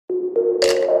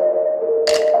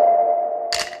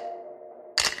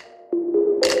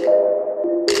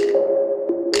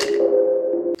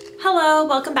Hello,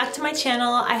 welcome back to my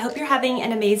channel. I hope you're having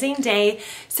an amazing day.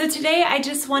 So today I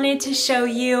just wanted to show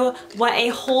you what a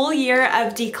whole year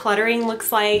of decluttering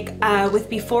looks like with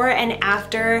before and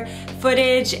after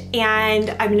footage,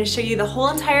 and I'm going to show you the whole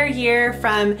entire year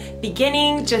from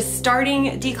beginning, just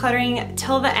starting decluttering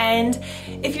till the end.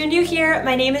 If you're new here,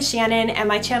 my name is Shannon and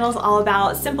my channel is all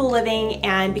about simple living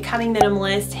and becoming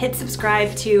minimalist. Hit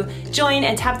subscribe to join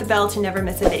and tap the bell to never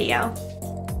miss a video.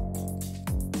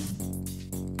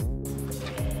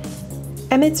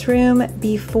 Emmett's room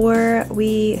before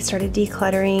we started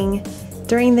decluttering.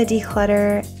 During the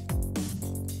declutter,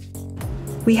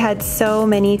 we had so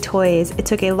many toys. It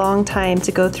took a long time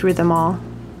to go through them all.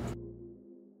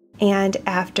 And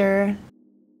after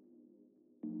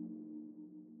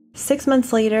 6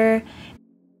 months later,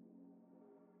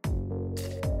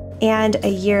 and a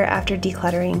year after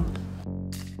decluttering.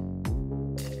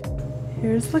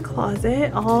 Here's the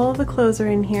closet. All the clothes are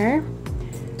in here.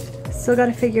 Still got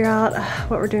to figure out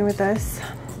what we're doing with this.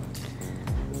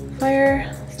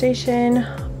 Fire station,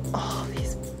 all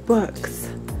these books.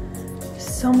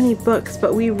 So many books,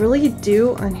 but we really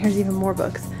do, and here's even more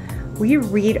books. We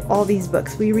read all these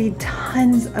books. We read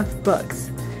tons of books.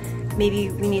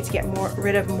 Maybe we need to get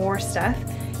rid of more stuff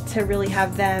to really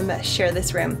have them share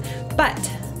this room. But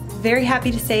very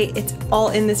happy to say it's all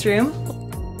in this room.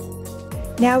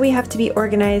 Now we have to be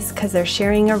organized because they're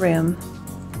sharing a room.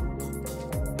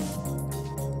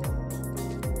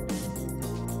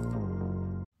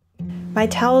 My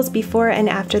towels before and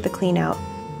after the clean out.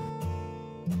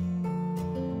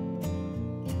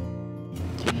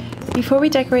 Before we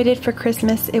decorated for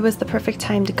Christmas, it was the perfect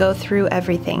time to go through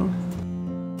everything.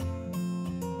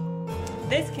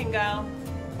 This can go.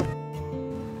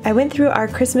 I went through our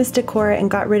Christmas decor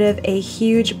and got rid of a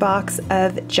huge box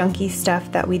of junky stuff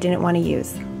that we didn't want to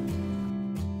use.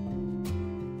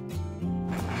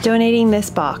 Donating this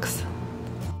box.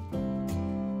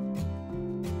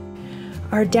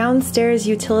 Our downstairs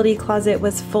utility closet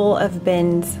was full of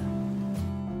bins.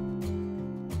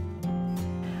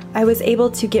 I was able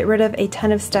to get rid of a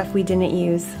ton of stuff we didn't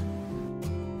use.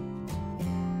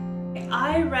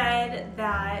 I read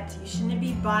that you shouldn't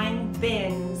be buying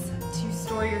bins to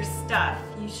store your stuff.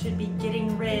 You should be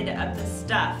getting rid of the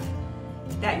stuff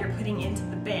that you're putting into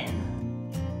the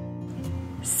bin.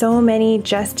 So many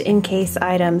just-in-case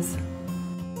items.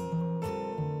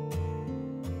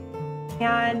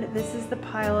 And this is the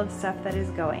pile of stuff that is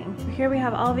going. Here we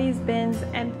have all these bins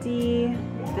empty.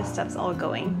 This stuff's all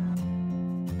going.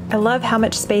 I love how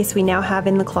much space we now have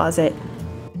in the closet.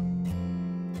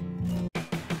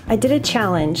 I did a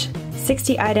challenge,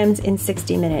 60 items in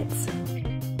 60 minutes.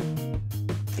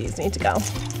 These need to go.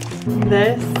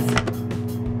 This,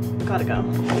 gotta go.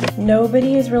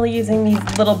 Nobody is really using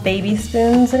these little baby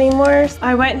spoons anymore.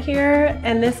 I went here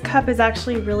and this cup is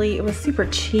actually it was super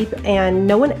cheap and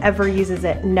no one ever uses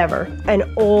it, never.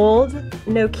 An old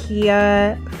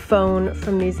Nokia phone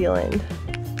from New Zealand.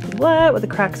 What? With a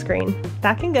cracked screen.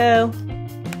 That can go.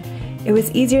 It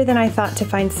was easier than I thought to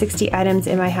find 60 items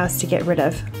in my house to get rid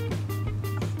of.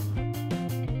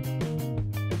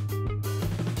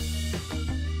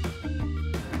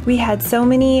 We had so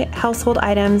many household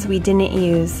items we didn't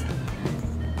use.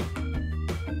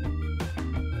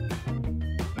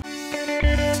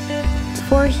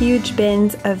 Four huge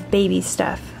bins of baby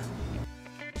stuff.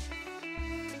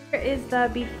 Here is the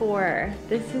before.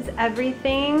 This is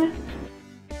everything.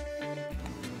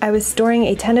 I was storing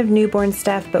a ton of newborn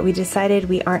stuff, but we decided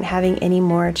we aren't having any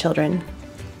more children.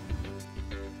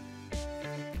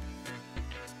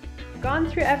 Gone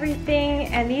through everything,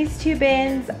 and these two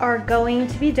bins are going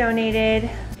to be donated.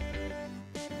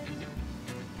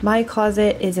 My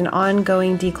closet is an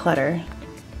ongoing declutter.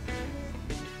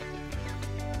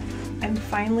 I'm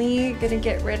finally gonna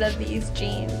get rid of these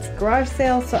jeans. Garage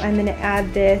sale, so I'm gonna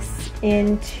add this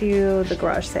into the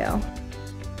garage sale.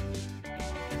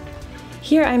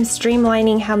 Here I'm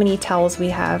streamlining how many towels we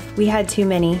have. We had too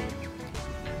many.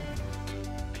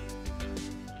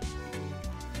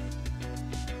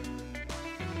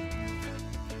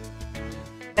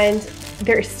 And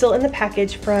they're still in the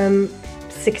package from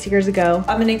 6 years ago.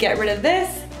 I'm gonna get rid of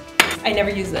this. I never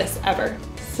use this, ever.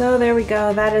 So there we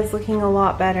go, that is looking a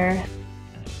lot better.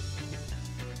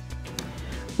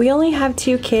 We only have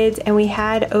 2 kids and we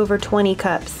had over 20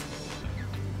 cups.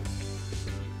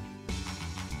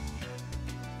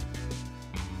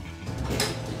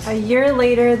 A year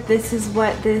later, this is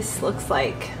what this looks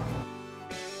like.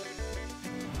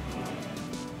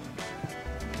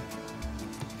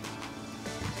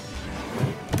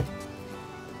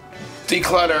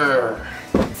 Declutter!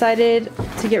 Decided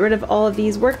to get rid of all of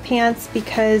these work pants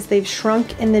because they've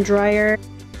shrunk in the dryer.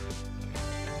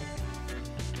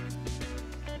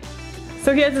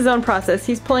 So he has his own process.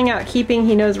 He's pulling out, keeping,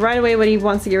 he knows right away what he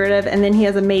wants to get rid of, and then he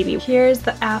has a maybe. Here's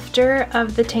the after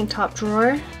of the tank top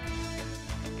drawer.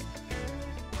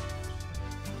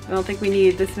 I don't think we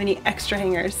need this many extra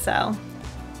hangers, so.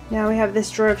 Now we have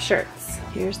this drawer of shirts.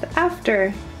 Here's the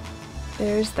after.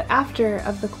 There's the after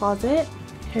of the closet.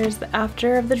 Here's the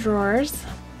after of the drawers.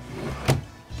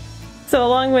 So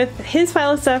along with his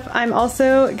pile of stuff, I'm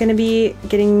also gonna be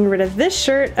getting rid of this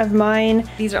shirt of mine.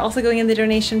 These are also going in the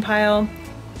donation pile.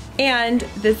 And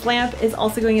this lamp is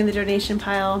also going in the donation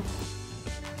pile.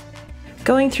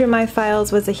 Going through my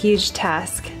files was a huge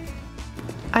task.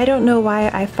 I don't know why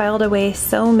I filed away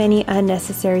so many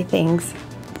unnecessary things.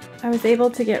 I was able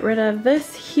to get rid of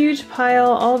this huge pile,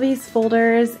 all these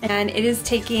folders, and it is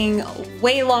taking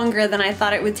way longer than I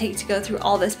thought it would take to go through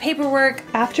all this paperwork.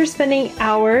 After spending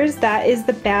hours, that is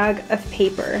the bag of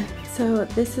paper. So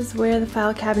this is where the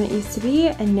file cabinet used to be,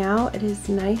 and now it is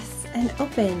nice and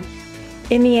open.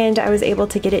 In the end, I was able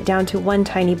to get it down to one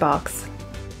tiny box.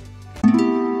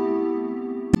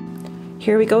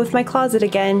 Here we go with my closet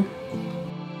again.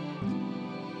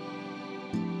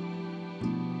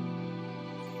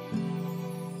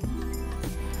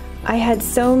 I had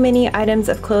so many items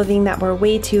of clothing that were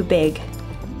way too big.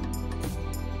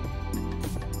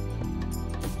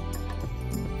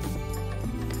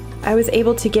 I was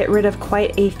able to get rid of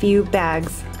quite a few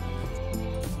bags.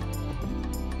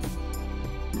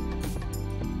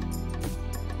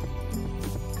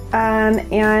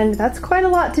 And that's quite a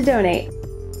lot to donate.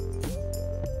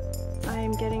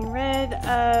 I'm getting rid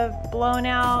of blown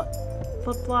out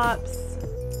flip-flops.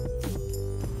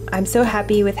 I'm so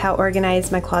happy with how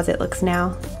organized my closet looks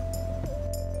now.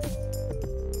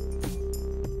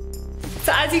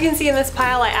 So as you can see in this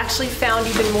pile, I actually found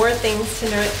even more things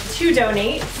to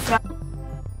donate.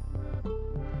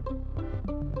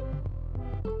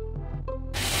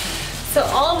 So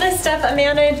all this stuff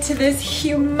amounted to this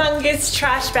humongous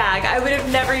trash bag. I would have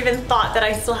never even thought that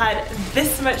I still had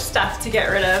this much stuff to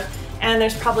get rid of. And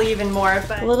there's probably even more,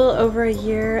 but a little over a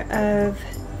year of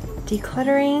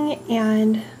decluttering,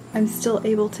 and I'm still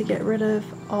able to get rid of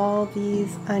all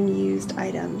these unused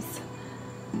items.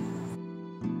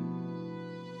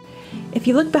 If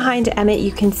you look behind Emmett,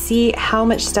 you can see how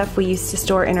much stuff we used to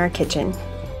store in our kitchen.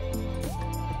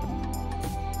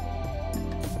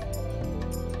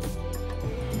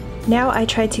 Now I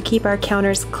try to keep our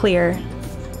counters clear.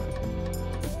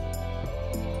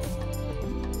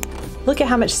 Look at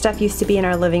how much stuff used to be in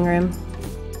our living room.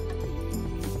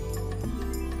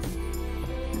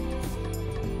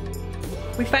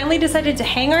 We finally decided to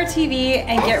hang our TV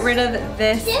and get rid of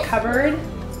this cupboard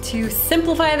to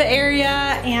simplify the area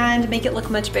and make it look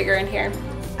much bigger in here.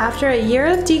 After a year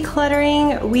of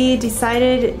decluttering, we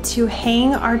decided to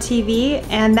hang our TV,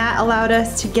 and that allowed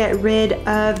us to get rid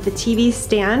of the TV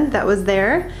stand that was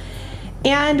there.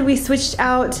 And we switched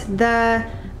out the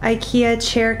IKEA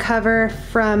chair cover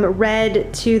from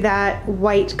red to that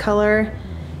white color.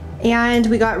 And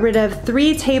we got rid of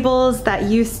 3 tables that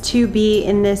used to be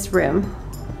in this room.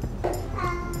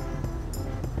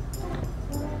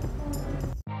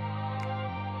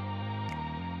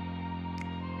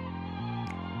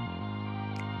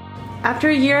 After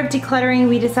a year of decluttering,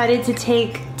 we decided to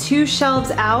take 2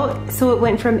 shelves out, so it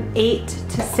went from 8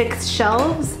 to 6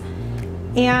 shelves,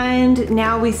 and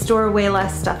now we store way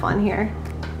less stuff on here.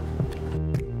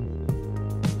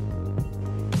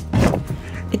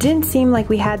 It didn't seem like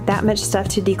we had that much stuff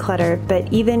to declutter,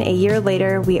 but even a year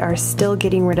later, we are still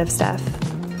getting rid of stuff.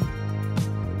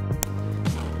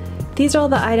 These are all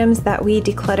the items that we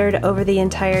decluttered over the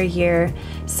entire year.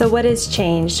 So what has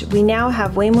changed? We now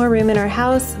have way more room in our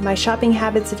house. My shopping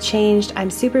habits have changed.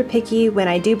 I'm super picky when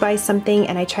I do buy something,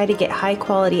 and I try to get high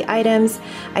quality items.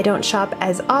 I don't shop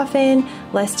as often,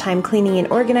 less time cleaning and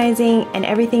organizing, and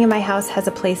everything in my house has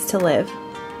a place to live.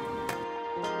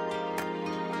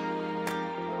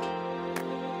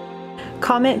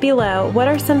 Comment below, what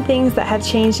are some things that have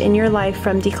changed in your life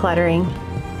from decluttering?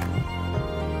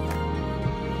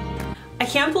 I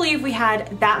can't believe we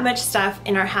had that much stuff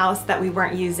in our house that we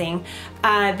weren't using.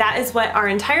 That is what our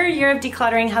entire year of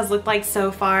decluttering has looked like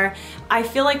so far. I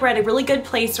feel like we're at a really good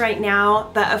place right now,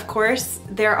 but of course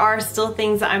there are still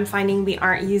things that I'm finding we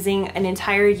aren't using an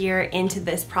entire year into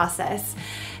this process.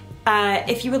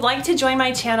 If you would like to join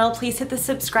my channel, please hit the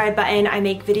subscribe button. I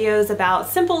make videos about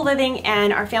simple living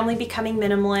and our family becoming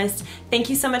minimalist. Thank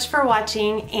you so much for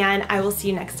watching, and I will see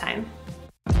you next time.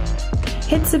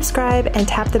 Hit subscribe and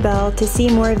tap the bell to see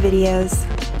more videos.